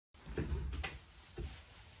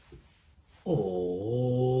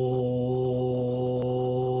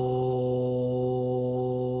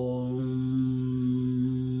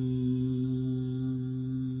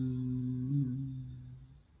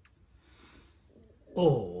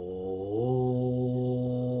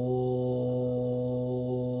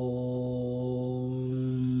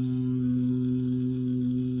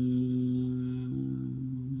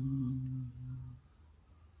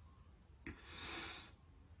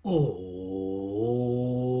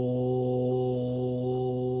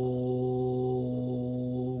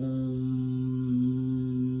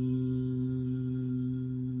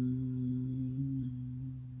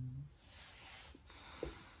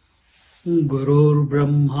Gurur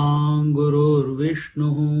Brahma, Gurur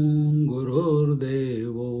Vishnu, Gurur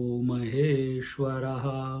Devo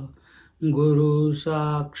Maheshwaraha, Guru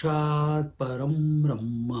Sakshat Param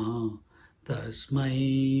Brahma,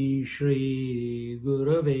 Tasmai Shri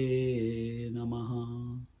Gurave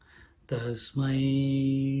Namaha,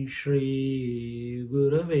 Tasmai Shri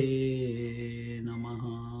Gurave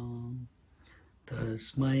Namaha,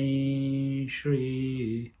 Tasmai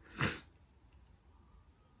Shri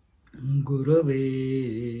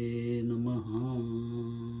Gurave Namaha.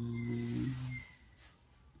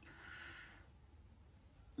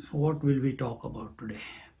 What will we talk about today?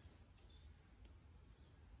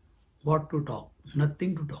 What to talk?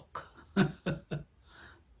 Nothing to talk.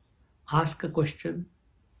 Ask a question.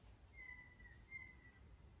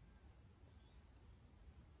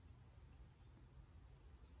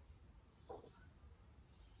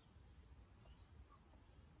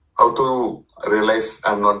 How to realize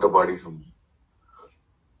I'm not the body?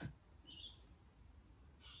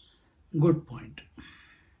 Good point.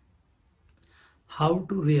 How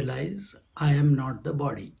to realize I am not the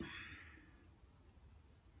body?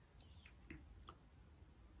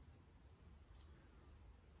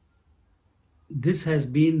 This has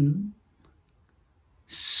been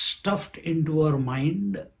stuffed into our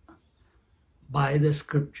mind by the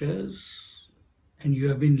scriptures, and you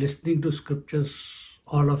have been listening to scriptures,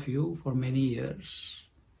 all of you, for many years,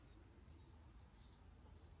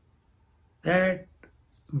 that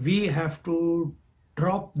we have to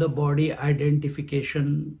drop the body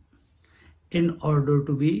identification in order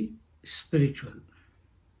to be spiritual.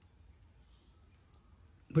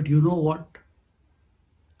 But you know what?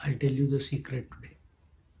 I'll tell you the secret today.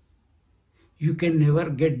 You can never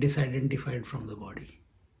get disidentified from the body.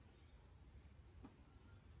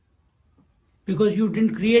 Because you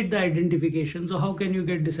didn't create the identification, so how can you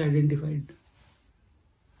get disidentified?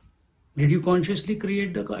 Did you consciously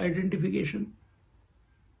create the identification?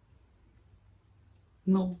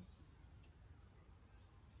 No.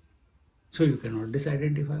 So you cannot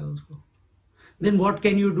disidentify also. Then what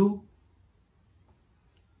can you do?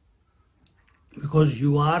 Because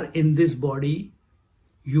you are in this body,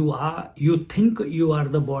 you think you are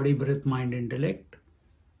the body, breath, mind, intellect.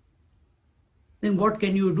 Then what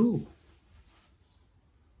can you do?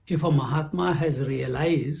 If a Mahatma has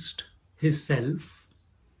realized his self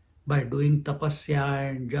by doing tapasya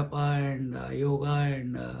and japa and yoga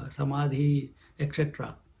and samadhi,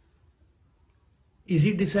 etc., is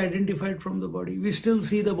he disidentified from the body? We still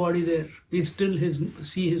see the body there. We still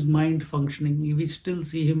see his mind functioning. We still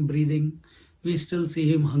see him breathing. We still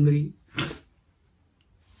see him hungry.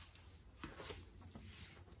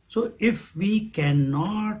 So if we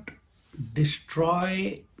cannot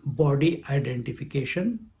destroy body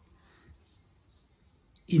identification,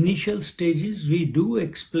 initial stages we do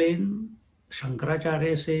explain,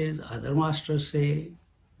 Shankaracharya says, other masters say.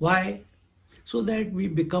 Why? So that we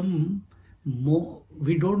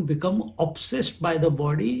don't become obsessed by the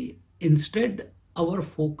body. Instead, our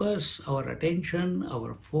focus, our attention,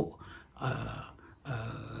 our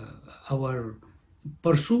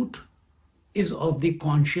pursuit is of the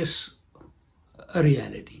conscious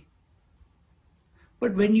reality.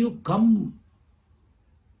 But when you come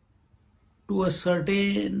to a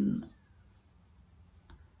certain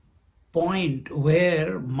point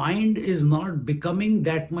where mind is not becoming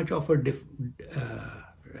that much of a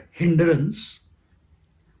hindrance,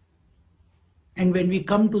 and when we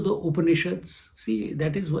come to the Upanishads, see,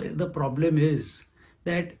 that is where the problem is,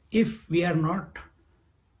 that if we are not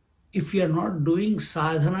doing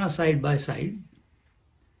sadhana side by side,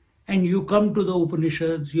 and you come to the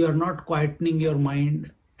Upanishads, you are not quietening your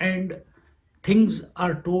mind, and things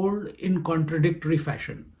are told in contradictory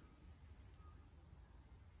fashion.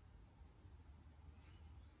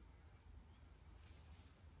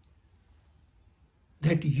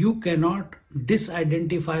 That you cannot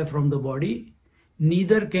disidentify from the body,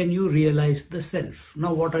 neither can you realize the self.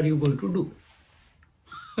 Now what are you going to do?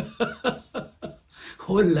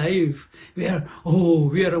 Whole life we are, oh,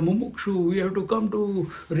 we are a mumukshu, we have to come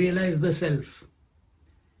to realize the self.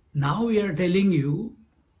 Now we are telling you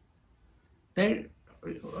that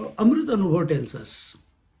Amrita Anubhav tells us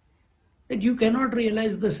that you cannot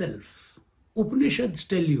realize the self. Upanishads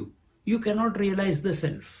tell you, you cannot realize the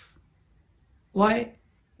self. Why?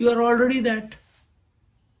 You are already that.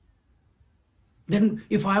 Then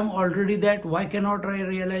if I am already that, why cannot I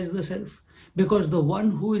realize the self? Because the one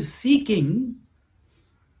who is seeking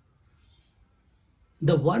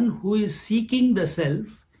the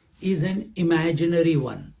self is an imaginary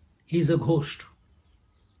one. He is a ghost.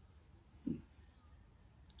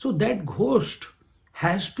 So that ghost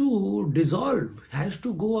has to dissolve, has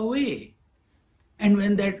to go away. And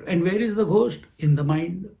where is the ghost? In the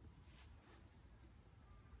mind.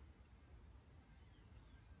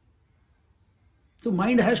 So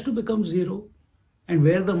mind has to become zero. And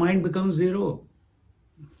where the mind becomes zero,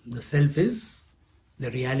 the self is, the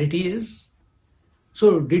reality is.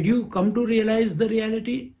 So did you come to realize the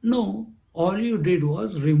reality? No. All you did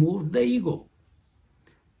was remove the ego.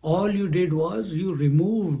 All you did was you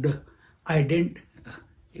removed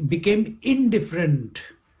became indifferent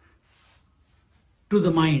to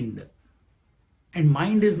the mind. And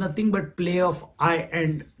mind is nothing but play of I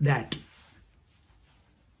and that.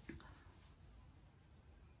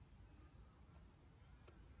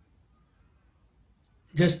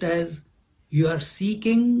 Just as you are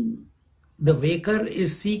seeking, the waker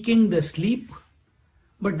is seeking the sleep,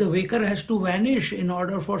 but the waker has to vanish in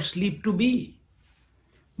order for sleep to be.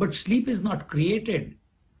 But sleep is not created.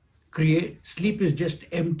 Sleep is just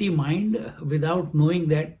empty mind without knowing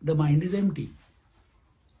that the mind is empty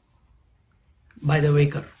by the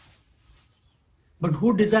waker. But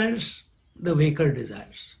who desires? The waker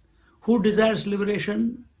desires. Who desires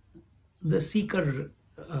liberation? The seeker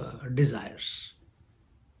desires.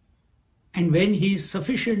 And when he is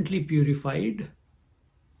sufficiently purified,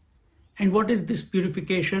 and what is this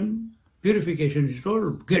purification? Purification is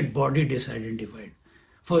told, get body disidentified.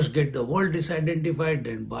 First get the world disidentified,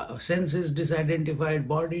 then senses disidentified,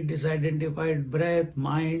 body disidentified, breath,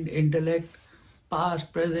 mind, intellect,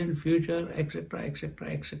 past, present, future, etc.,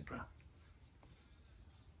 etc., etc.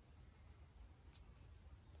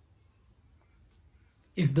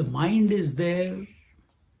 If the mind is there,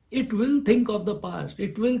 it will think of the past,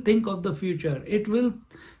 it will think of the future, it will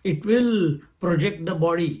project the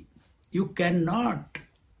body. You cannot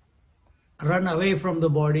run away from the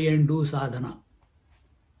body and do sadhana.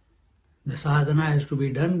 The sadhana has to be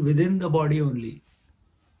done within the body only.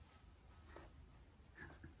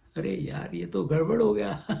 अरे यार ये तो गड़बड़ हो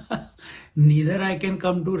गया. Neither I can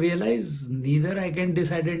come to realize, neither I can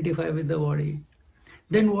disidentify with the body.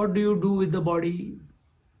 Then what do you do with the body?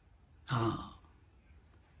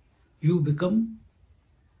 You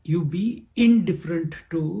be indifferent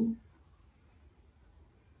to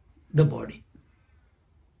the body.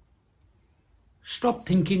 Stop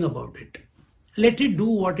thinking about it. Let it do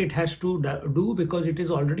what it has to do because it is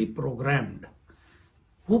already programmed.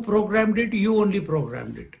 Who programmed it? You only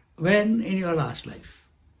programmed it. When? In your last life.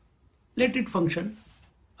 Let it function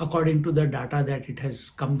according to the data that it has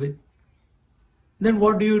come with. Then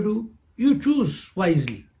what do? You choose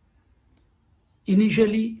wisely.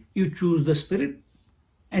 Initially, you choose the spirit,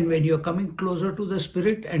 and when you are coming closer to the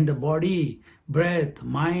spirit and the body, breath,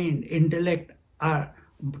 mind, intellect are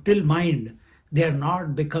till mind, they are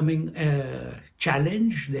not becoming a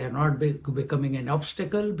challenge, they are not becoming an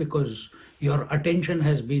obstacle because your attention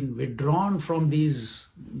has been withdrawn from these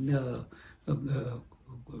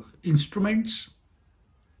instruments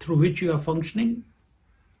through which you are functioning.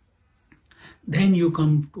 Then you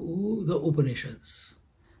come to the Upanishads.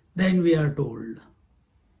 Then we are told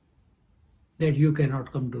that you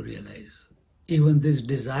cannot come to realize. Even this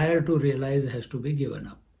desire to realize has to be given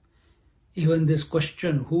up. Even this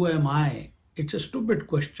question, who am I? It's a stupid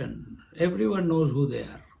question. Everyone knows who they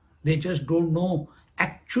are. They just don't know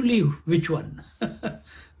actually which one.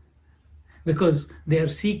 Because they are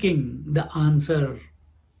seeking the answer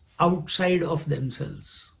outside of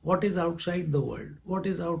themselves. What is outside the world? What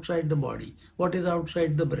is outside the body? What is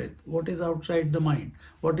outside the breath? What is outside the mind?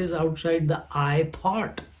 What is outside the I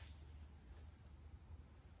thought?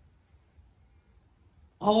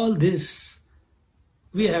 All this,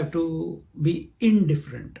 we have to be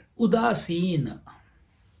indifferent, udaseena.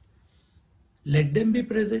 Let them be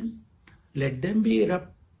present. Let them be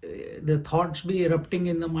the thoughts be erupting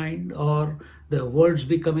in the mind, or the words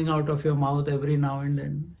be coming out of your mouth every now and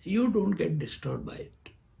then. You don't get disturbed by it.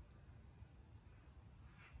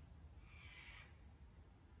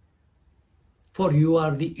 For you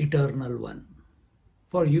are the eternal one.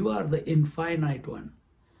 For you are the infinite one.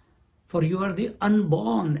 For you are the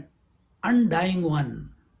unborn, undying one.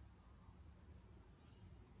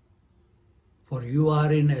 For you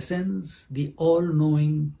are in essence the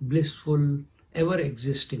all-knowing, blissful,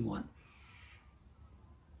 ever-existing one.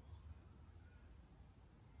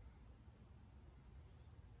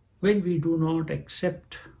 When we do not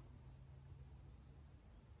accept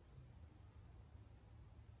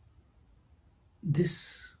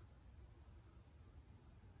this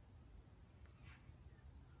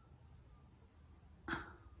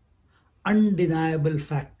undeniable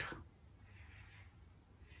fact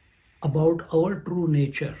about our true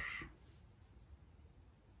nature,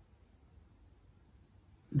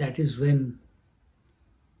 that is when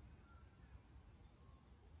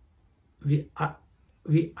we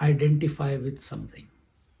identify with something.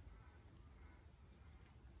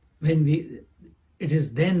 It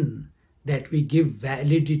is then that we give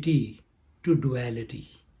validity to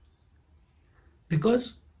duality,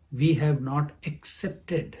 because we have not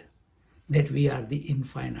accepted that we are the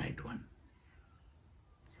infinite one.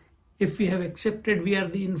 If we have accepted we are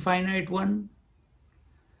the infinite one,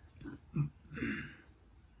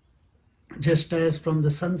 just as from the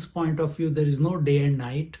sun's point of view there is no day and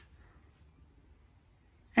night,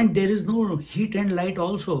 and there is no heat and light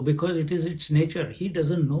also, because it is its nature. He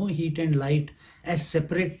doesn't know heat and light as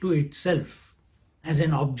separate to itself, as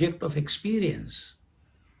an object of experience.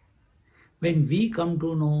 When we come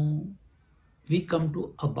to know, we come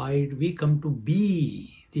to abide, we come to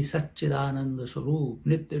be the Satchidananda Swarup,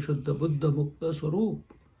 Nitya Shuddha Buddha Mukta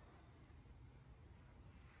Swarup.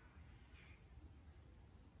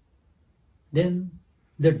 Then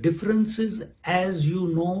the differences as you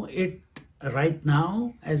know it right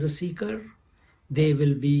now as a seeker, they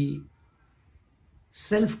will be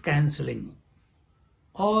self-cancelling.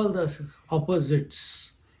 All the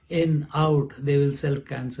opposites, in, out, they will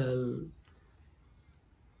self-cancel.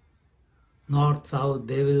 North, south,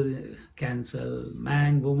 they will cancel.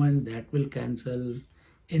 Man, woman, that will cancel.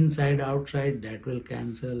 Inside, outside, that will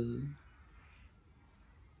cancel.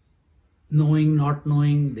 Knowing, not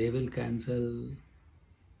knowing, they will cancel.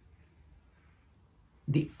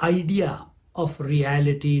 The idea of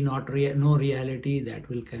reality, no reality, that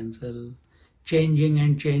will cancel. Changing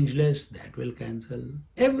and changeless, that will cancel.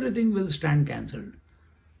 Everything will stand cancelled.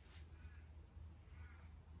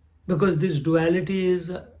 Because this duality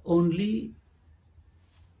is only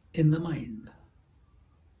in the mind.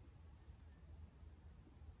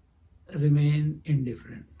 Remain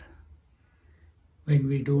indifferent. When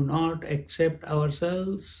we do not accept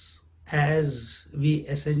ourselves as we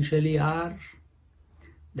essentially are,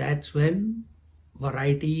 that's when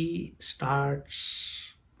variety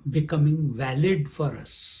starts becoming valid for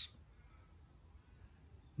us,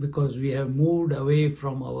 because we have moved away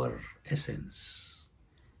from our essence.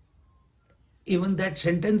 Even that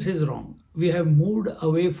sentence is wrong. We have moved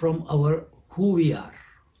away from our who we are.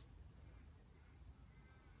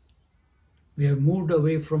 We have moved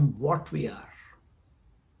away from what we are.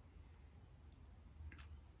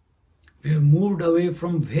 We have moved away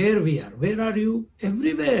from where we are. Where are you?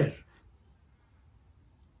 Everywhere.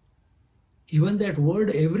 Even that word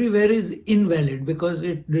everywhere is invalid, because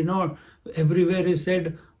it denotes, everywhere is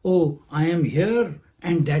said, oh, I am here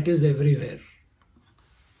and that is everywhere.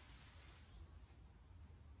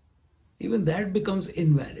 Even that becomes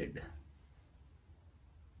invalid.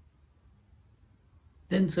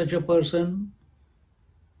 Then such a person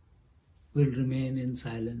will remain in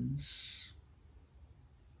silence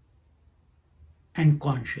and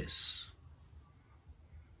conscious.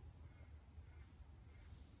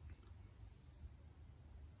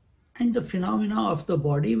 And the phenomena of the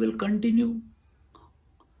body will continue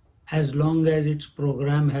as long as its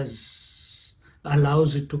program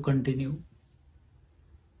allows it to continue.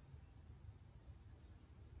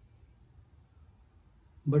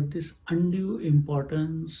 But this undue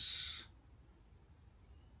importance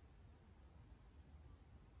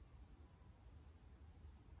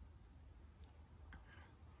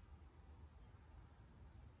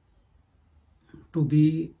to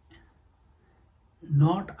be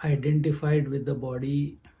not identified with the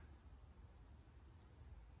body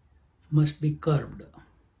must be curbed.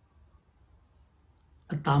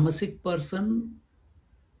 A tamasic person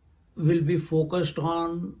will be focused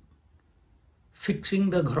on fixing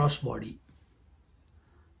the gross body.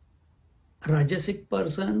 A rajasic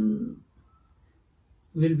person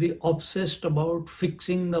will be obsessed about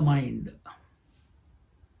fixing the mind.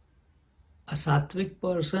 A sattvic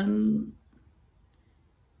person,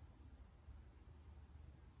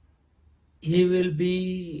 he will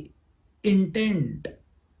be intent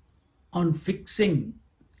on fixing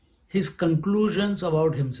his conclusions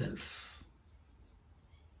about himself.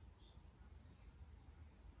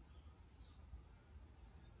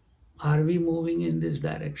 Are we moving in this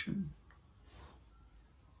direction?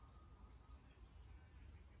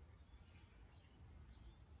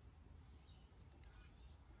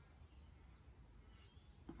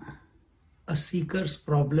 A seeker's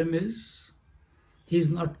problem is he is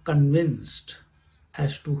not convinced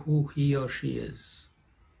as to who he or she is.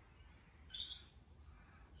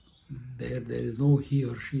 There is no he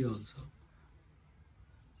or she also.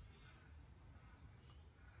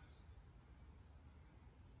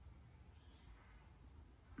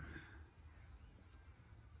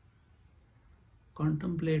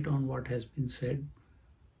 Contemplate on what has been said.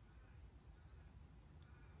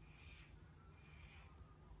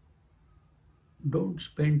 Don't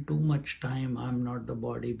spend too much time, I'm not the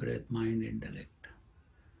body, breath, mind, intellect.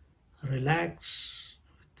 Relax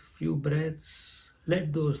with few breaths.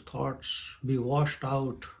 Let those thoughts be washed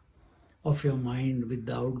out of your mind with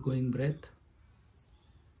the outgoing breath.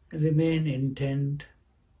 Remain intent.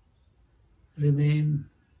 Remain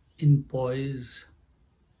in poise.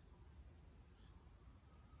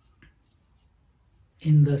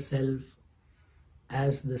 In the self,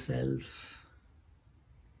 as the self.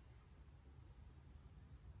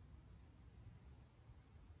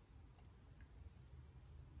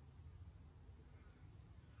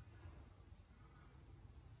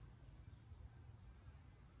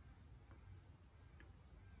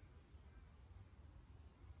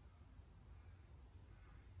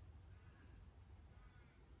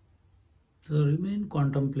 So remain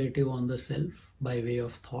contemplative on the self by way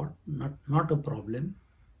of thought, not a problem.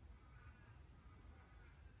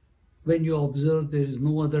 When you observe there is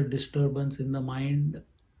no other disturbance in the mind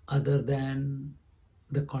other than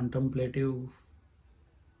the contemplative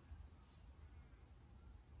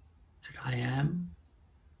that I am,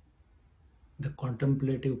 the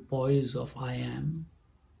contemplative poise of I am,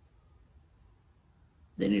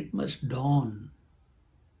 then it must dawn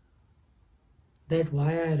that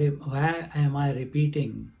why am I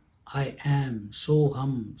repeating I am, so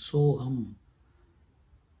hum.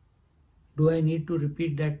 Do I need to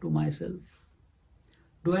repeat that to myself?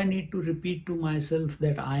 Do I need to repeat to myself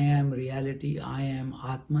that I am reality, I am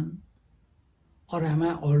Atman? Or am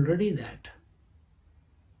I already that?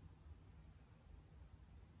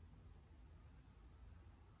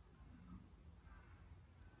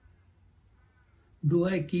 Do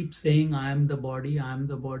I keep saying I am the body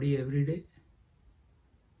every day?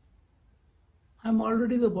 I'm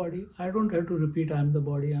already the body. I don't have to repeat I am the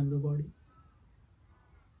body.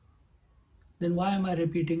 Then why am I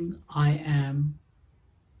repeating I am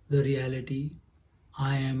the reality,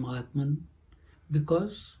 I am Atman?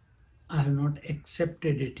 Because I have not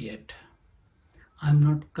accepted it yet. I'm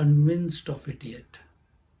not convinced of it yet.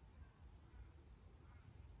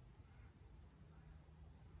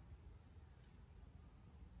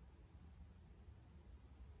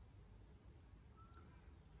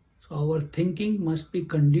 So our thinking must be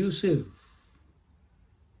conducive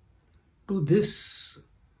to this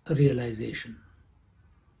realization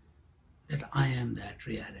that I am that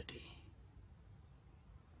reality.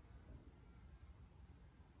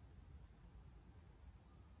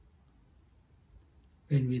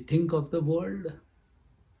 When we think of the world,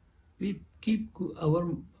 we keep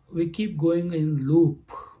going in loop,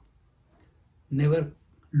 never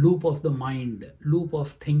loop of the mind, loop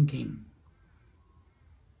of thinking.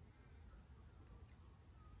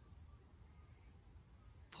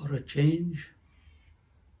 For a change,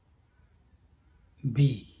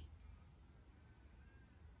 be.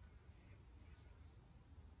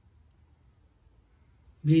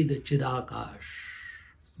 Be the Chidakash,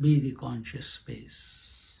 be the conscious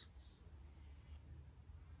space.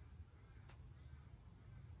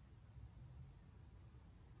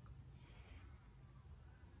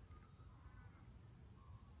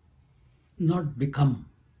 Not become,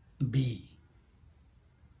 be.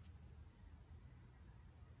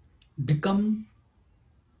 Become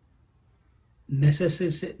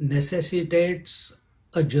necessitates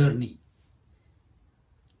a journey.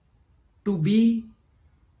 To be,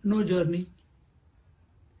 no journey.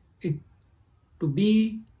 To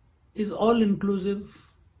be is all inclusive.